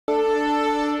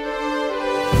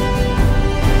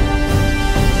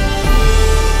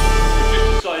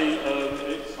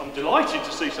delighted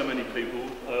to see so many people,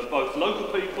 both local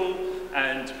people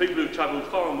and people who've travelled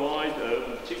far and wide,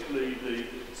 particularly the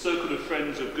circle of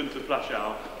friends of Gunther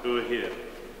Pluschow who are here.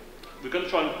 We're going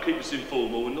to try and keep this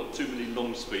informal and not too many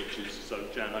long speeches, so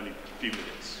Jan, only a few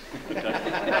minutes. Okay.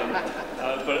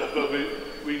 But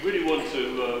we really want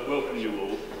to welcome you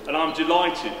all, and I'm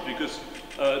delighted because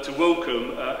to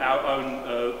welcome our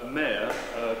own Mayor,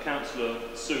 Councillor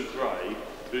Sue Gray,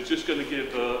 who's just going to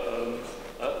give a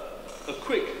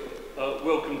quick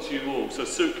welcome to you all. So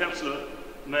Sue, Councillor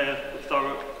Mayor of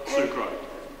Thurrock, Sue Gray.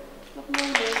 Good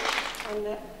morning, and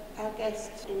our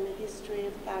guests in the history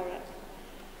of Thurrock.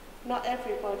 Not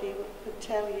everybody could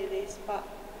tell you this, but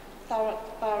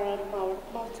Thurrock's borough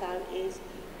motto is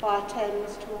 "By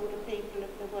Thames to all the people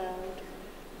of the world,"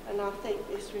 and I think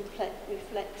this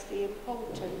reflects the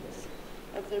importance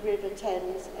of the River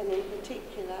Thames, and in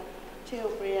particular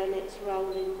Tilbury and its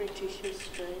role in British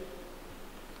history.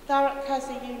 Thurrock has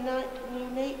a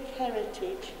unique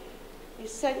heritage,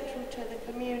 is central to the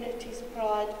community's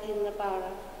pride in the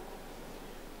borough.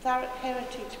 Thurrock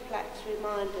heritage plaques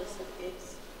remind us of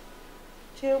this.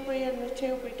 Tilbury and the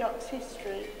Tilbury Docks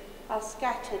history are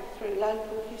scattered through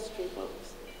local history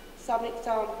books. Some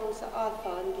examples that I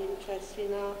find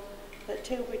interesting are that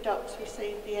Tilbury Docks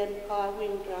received the Empire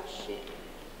Windrush ship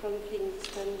from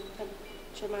Kingston,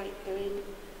 Jamaica in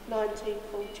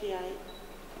 1948.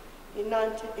 In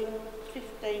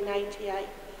 1588,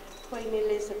 Queen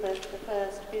Elizabeth I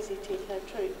visited her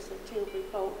troops at Tilbury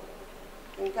Port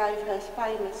and gave her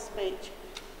famous speech,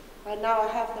 "I know I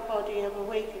have the body of a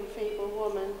weak and feeble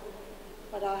woman,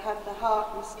 but I have the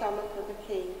heart and stomach of a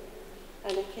king,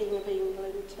 and a king of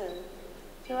England too."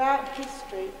 Throughout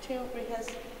history, Tilbury has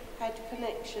had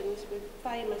connections with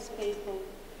famous people,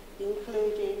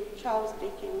 including Charles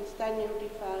Dickens, Daniel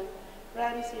Defoe,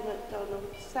 Ramsay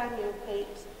MacDonald, Samuel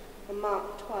Pepys, and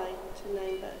Mark Twain, to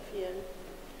name but a few.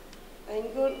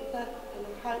 And Gunther, and I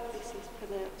hope this is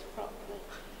pronounced properly,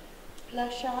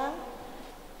 Pluschow,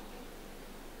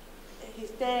 his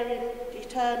daring,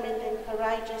 determined and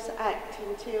courageous act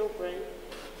in Tilbury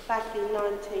back in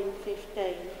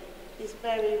 1915 is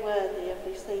very worthy of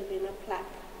receiving a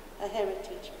plaque, a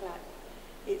heritage plaque.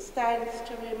 It stands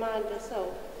to remind us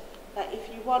all that if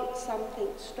you want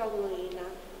something strongly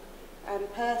enough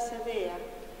and persevere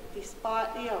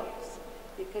despite the odds,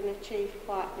 you can achieve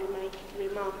quite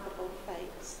remarkable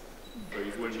feats.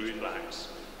 Heritage plaques.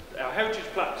 Our heritage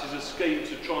plaques is a scheme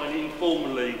to try and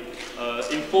informally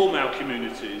inform our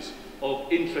communities of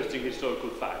interesting historical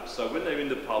facts. So when they're in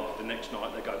the pub the next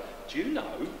night, they go, "Do you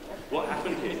know what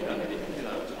happened here? You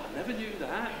know, I never knew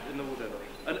that," and whatever.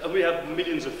 And we have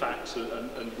millions of facts,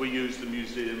 and we use the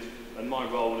museum. And my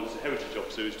role as a heritage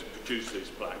officer is to produce these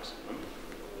plaques.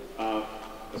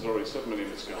 As already said, my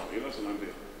name is Gabriel, and I'm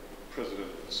the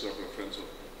president of the Circle of Friends of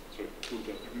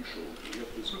Gunther Pluschow. We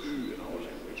have this U in our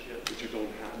language, which you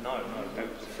don't have. No. And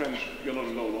the French, you're not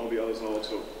alone, all the others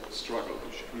also struggle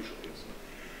with Pluschow.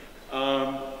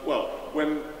 Well,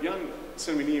 when Jan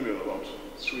sent me an email about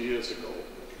 3 years ago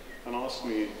and asked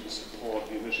me to support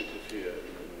the initiative here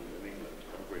in England,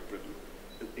 Great Britain.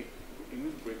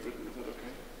 England, Great Britain, is that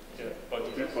okay? Yeah, both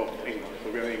of England,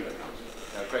 but we're in England now.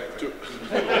 Great.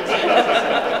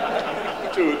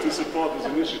 To support this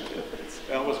initiative.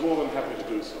 I was more than happy to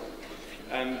do so.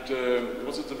 And it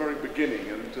was at the very beginning,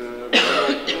 and there were a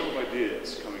lot of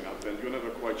ideas coming up, and you're never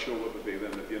quite sure whether they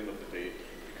then, at the end of the day,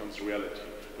 becomes reality.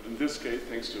 But in this case,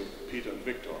 thanks to Peter and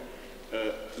Victor,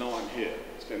 now I'm here,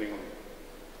 standing on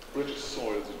British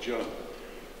soil as a German.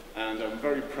 And I'm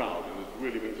very proud, and it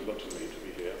really means a lot to me to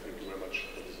be here. Thank you very much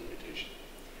for this invitation.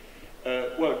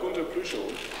 Well, Gunther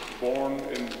Pluschow, born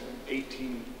in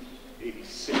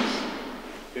 1886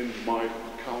 in my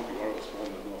county where I was born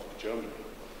in the north of Germany.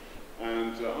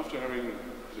 And after having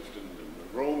lived in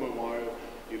Rome a while,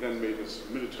 he then made his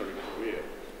military career.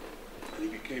 And he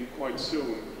became quite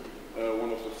soon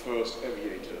one of the first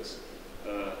aviators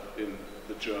in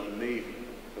the German Navy,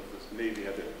 because the Navy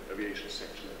had an aviation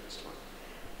section at this time.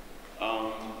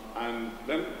 And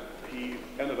then he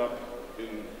ended up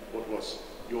in what was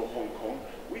your Hong Kong.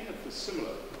 We had the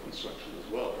similar construction as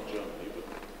well in Germany, but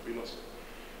we lost it.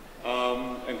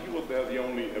 And he was there the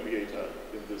only aviator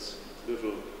in this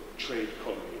little trade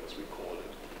colony, as we call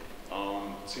it,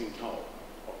 Tsingtao,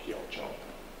 or Kiaochao.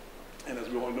 And as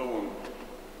we all know, on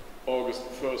August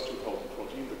 1st,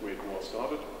 2014, the Great War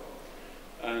started.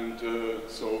 And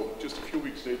so just a few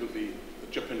weeks later, the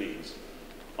Japanese,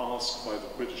 asked by the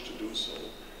British to do so,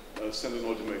 sent an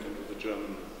ultimatum to the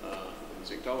German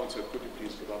Tsingtao and said, "Could you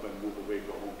please give up and move away,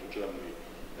 go home to Germany,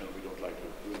 and we don't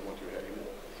want you here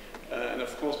anymore." And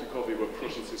of course, because we were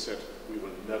Prussians, they said, we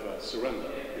will never surrender.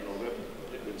 You know that?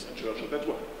 Winston Churchill, that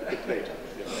one, a bit later.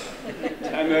 You know.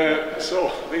 And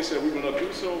so they said, we will not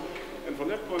do so. And from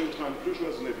that point in time, Pluschow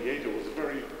as an aviator was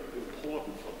very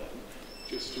important for them,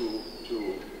 just to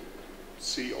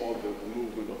see all the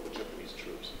movement of the Japanese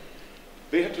troops.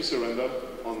 They had to surrender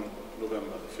on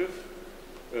November the 5th,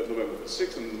 November the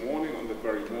 6th in the morning. On that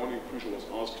very morning, Pluschow was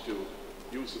asked to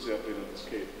use his airplane and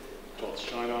escape towards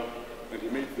China, and he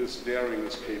made this daring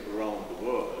escape around the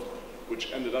world,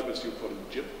 which ended up, as you put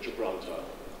in Gibraltar,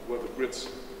 where the Brits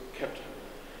kept him.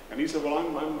 And he said, well,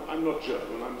 I'm not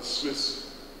German, I'm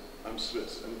Swiss. I'm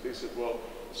Swiss. And they said, well,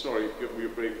 sorry, give me a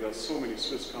break, there's so many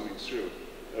Swiss coming through,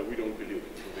 we don't believe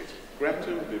it. So they grabbed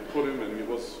him, they put him, and he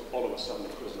was all of a sudden a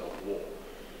prisoner of war.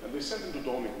 And they sent him to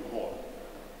Dormington Hall.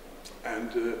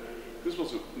 And this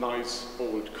was a nice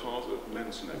old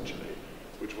mansion, actually,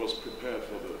 which was prepared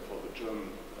for the German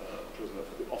prisoner,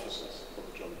 for the officers, for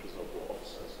the German prisoner of war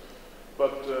officers.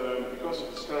 But because of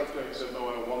his character, he said, no,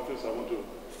 I don't want this, I want to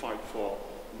fight for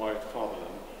my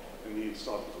fatherland. And he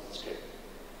started his escape.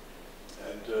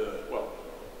 And, well,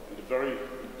 and a very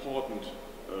important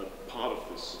part of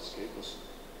this escape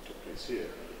took place here,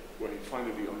 where he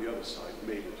finally, on the other side,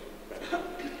 made it back.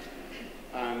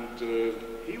 And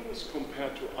he was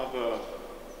compared to other,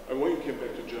 and when he came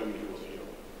back to Germany, he was a hero.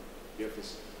 He had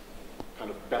this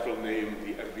kind of battle name,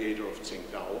 the aviator of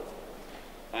Tsingtao.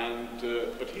 And,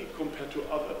 but he, compared to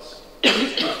others,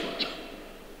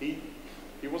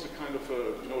 he was a kind of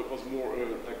a, you know, it was more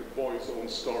like a boy's own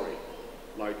story,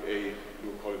 like you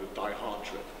would call it a die-hard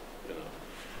trip, you know.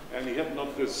 And he had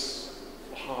not this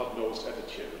hard-nosed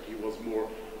attitude. He was more,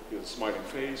 he had a smiling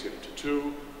face, he had a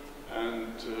tattoo,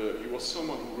 and he was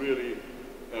someone who really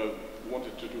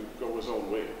wanted to go his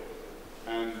own way.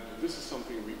 And this is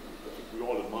something I think we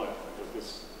all admire, because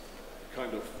this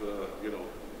kind of, you know,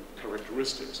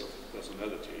 characteristics of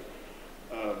personality,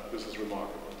 this is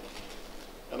remarkable.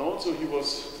 And also he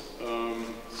was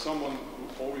someone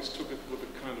who always took it with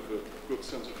a kind of a good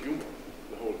sense of humor,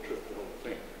 the whole trip, the whole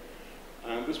thing.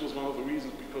 And this was one of the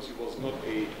reasons, because he was not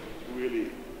a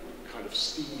really kind of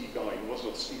steely guy, he was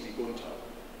not steely Gunther.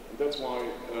 And that's why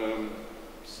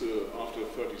so after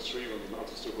 33, when the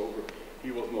Nazis took over,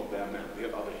 he was not their man, they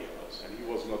had other heroes, and he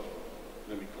was not,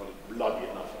 let me call it, bloody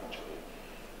enough actually.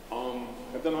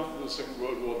 And then after the Second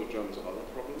World War, the Germans had other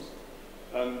problems.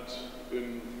 And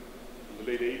in the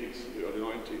late 80s, the early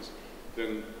 90s,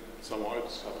 then somehow I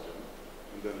discovered him.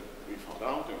 And then we found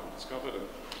out and we discovered him.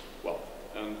 Well,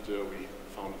 and we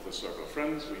founded the Circle of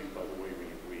Friends. By the way,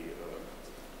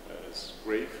 his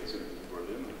grave is in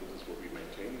Berlin, and this is what we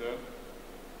maintain there.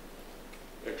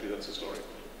 Actually, that's the story.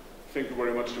 Thank you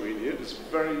very much to being here. It's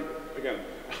very, again,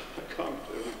 I can't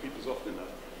repeat this often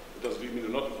enough. It does mean a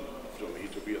lot to me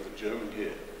to be as a German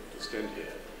here, to stand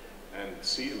here and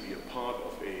see and be a part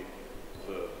of the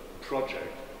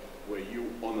project where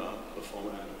you honor the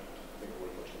former enemy. Thank you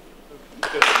very much.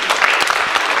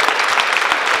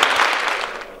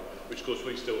 Which of course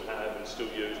we still have and still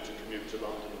use to commute to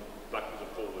London backwards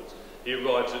and forwards. He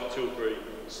arrives at Tilbury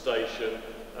station,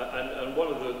 and one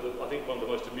of the I think one of the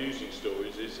most amusing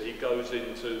stories is he goes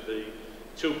into the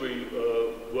Tilbury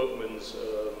Workmen's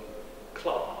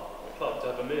Club to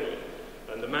have a meal,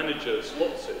 and the manager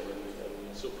spots him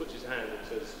and sort of puts his hand and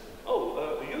says,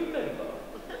 "Oh, are you a member?"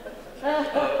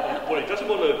 Well, he doesn't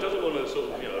want to sort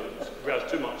of, you know, rouse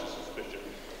too much suspicion.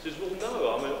 He says, "Well, no,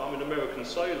 I'm an American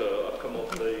sailor. I've come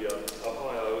off the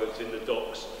Ohio. It's in the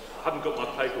docks. I haven't got my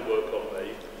paperwork on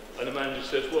me." And the manager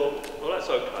says, well, that's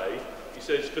okay. He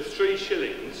says, for 3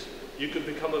 shillings, you can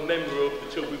become a member of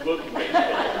the Tilbury Working Men's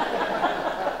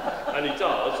Club. And he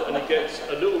does, and he gets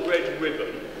a little red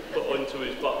ribbon put onto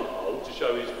his buttonhole to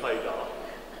show he's paid up.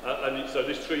 So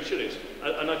there's 3 shillings.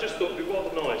 And I just thought it'd be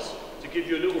rather nice to give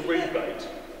you a little rebate,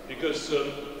 because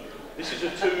this is a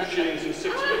 2 shillings and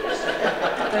 6 pence.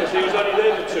 Because he was only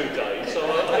there for 2 days, so I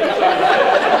think it's only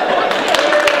fair.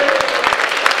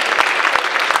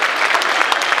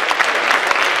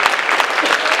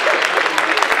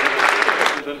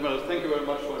 Gentlemen, thank you very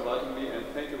much for inviting me, and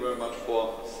thank you very much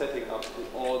for setting up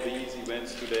all these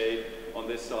events today on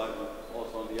this side and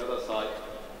also on the other side.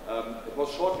 It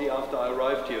was shortly after I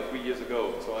arrived here 3 years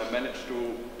ago, so I managed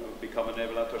to become a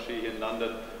naval attaché here in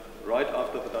London right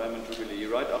after the Diamond Jubilee,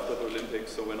 right after the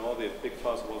Olympics. So when all the big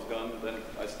fuss was gone, then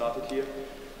I started here.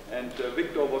 And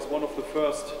Victor was one of the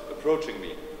first approaching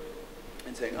me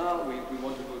and saying, we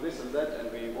want to do this and that,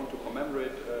 and we want to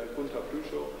commemorate Gunther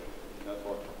Pluschow. And I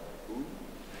thought, who?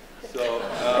 So,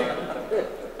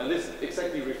 and this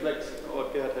exactly reflects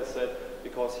what Gerhard has said.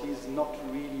 because he's not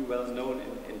really well known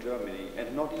in Germany,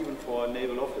 and not even for a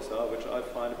naval officer, which I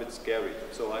find a bit scary.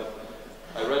 So I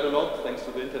read a lot, thanks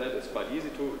to the internet. It's quite easy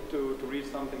to read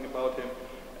something about him.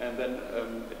 And then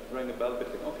it rang a bell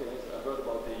between, okay, I heard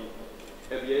about the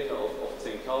aviator of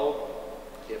Tsingtao,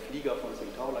 der Flieger von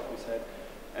Tsingtao, like we said.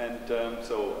 And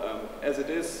as it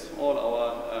is, all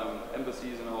our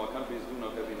embassies in our countries do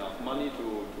not have enough money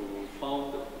to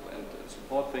found and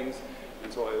support things.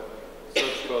 And so I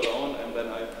searched further on, and then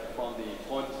I found the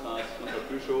Freundeskreis Gunther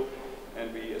Pluschow,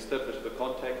 and we established the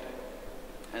contact.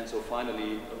 And so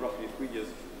finally, roughly 3 years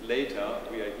later,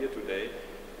 we are here today.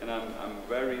 And I'm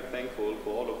very thankful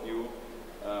for all of you,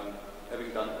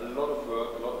 having done a lot of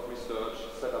work, a lot of research,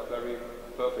 set up very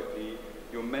perfectly.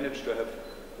 You managed to have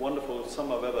wonderful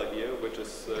summer weather here, which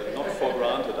is not for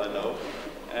granted, I know.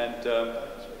 And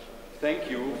thank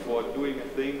you for doing a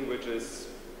thing which is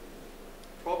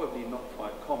probably not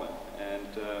quite common.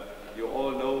 And you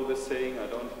all know this saying, I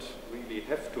don't really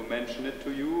have to mention it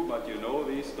to you, but you know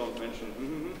these, don't mention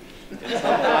And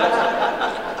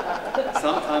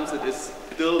sometimes it is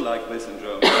still like this in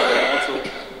Germany. And also,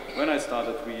 when I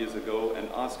started 3 years ago and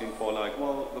asking for like,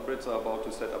 well, the Brits are about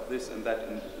to set up this and that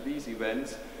and these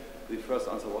events, the first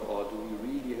answer was, oh, do we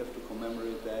really have to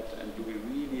commemorate that? And do we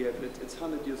really have it? It's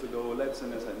 100 years ago, let's,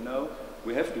 and I said, no,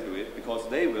 we have to do it because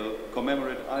they will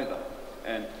commemorate either.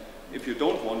 And if you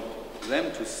don't want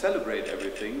them to celebrate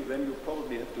everything, then you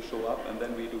probably have to show up, and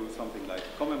then we do something like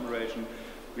commemoration.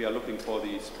 We are looking for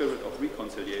the spirit of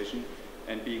reconciliation,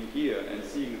 and being here and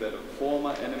seeing that a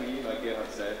former enemy, like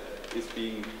Gerhard said, is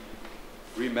being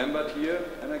remembered here,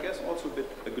 and I guess also a bit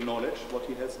acknowledged what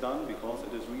he has done, because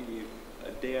it is really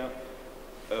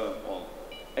or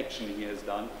action he has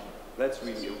done. That's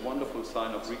really a wonderful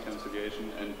sign of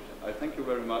reconciliation, and I thank you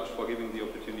very much for giving the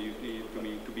opportunity to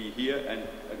me to be here, and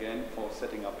again for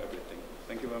setting up everything.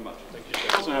 Thank you very much. Thank you.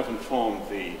 I also have informed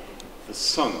the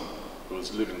son who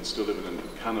is still living in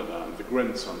Canada, and the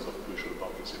grandsons of Pluschow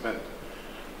about this event.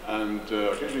 And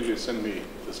occasionally they send me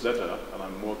this letter, and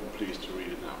I'm more than pleased to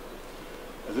read it now.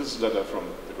 And this is a letter from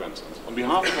the grandsons. On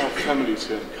behalf of our families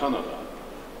here in Canada,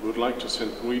 we would like to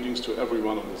send greetings to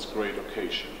everyone on this great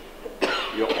occasion.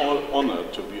 We are all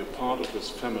honored to be a part of this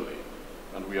family,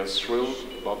 and we are thrilled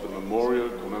about the memorial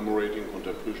commemorating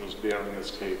Gunther Pluschow's daring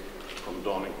escape from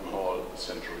Donington Hall a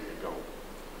century ago.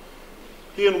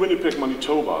 Here in Winnipeg,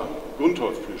 Manitoba,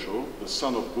 Gunther Pluschow, the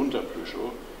son of Gunther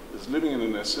Pluschow, is living in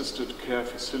an assisted care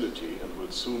facility and will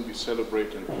soon be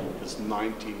celebrating his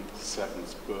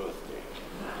 97th birthday.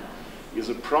 He is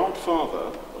a proud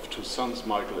father of 2 sons,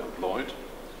 Michael and Lloyd,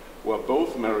 who are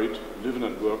both married, live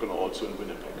and work, and also in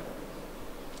Winnipeg.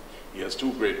 He has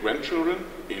 2 great-grandchildren,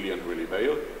 Eli and Willie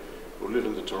Vale, who live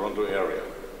in the Toronto area.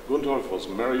 Gunther was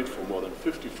married for more than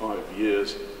 55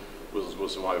 years with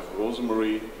his wife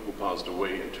Rosemary, who passed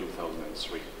away in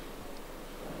 2003.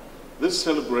 This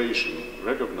celebration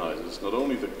recognizes not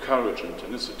only the courage and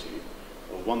tenacity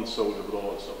of one soldier, but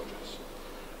all soldiers,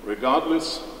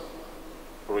 regardless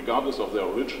of their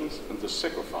origins and the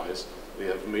sacrifice they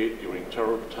have made during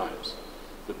terrible times.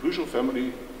 The Pluschow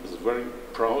family is very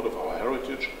proud of our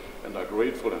heritage and are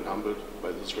grateful and humbled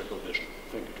by this recognition.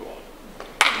 Thank you to all.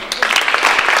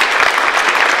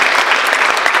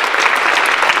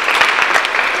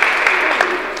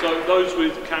 So those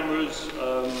with cameras,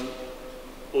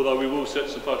 although we will set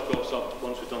some photographs up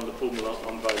once we've done the formal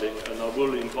unveiling, and I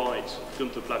will invite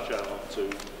Gunther Pluschow to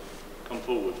come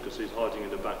forward, because he's hiding in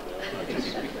the back there, I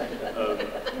notice,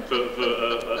 for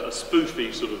a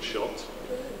spoofy sort of shot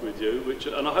with you,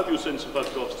 and I hope you'll send some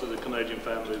photographs to the Canadian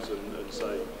families and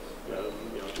say, you know,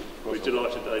 we're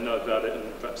delighted they know about it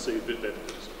and perhaps see a bit of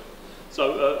evidence.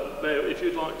 So, Mayor, if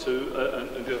you'd like to,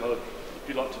 and Gerhard, if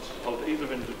you'd like to hold either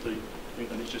end of the thing,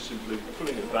 and it's just simply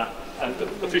pulling it back and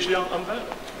officially unveiled.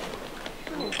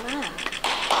 Oh, wow.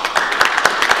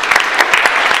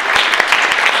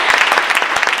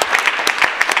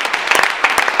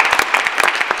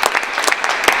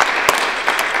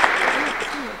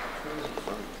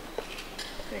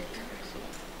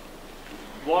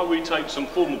 While we take some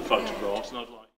formal photographs, and I'd like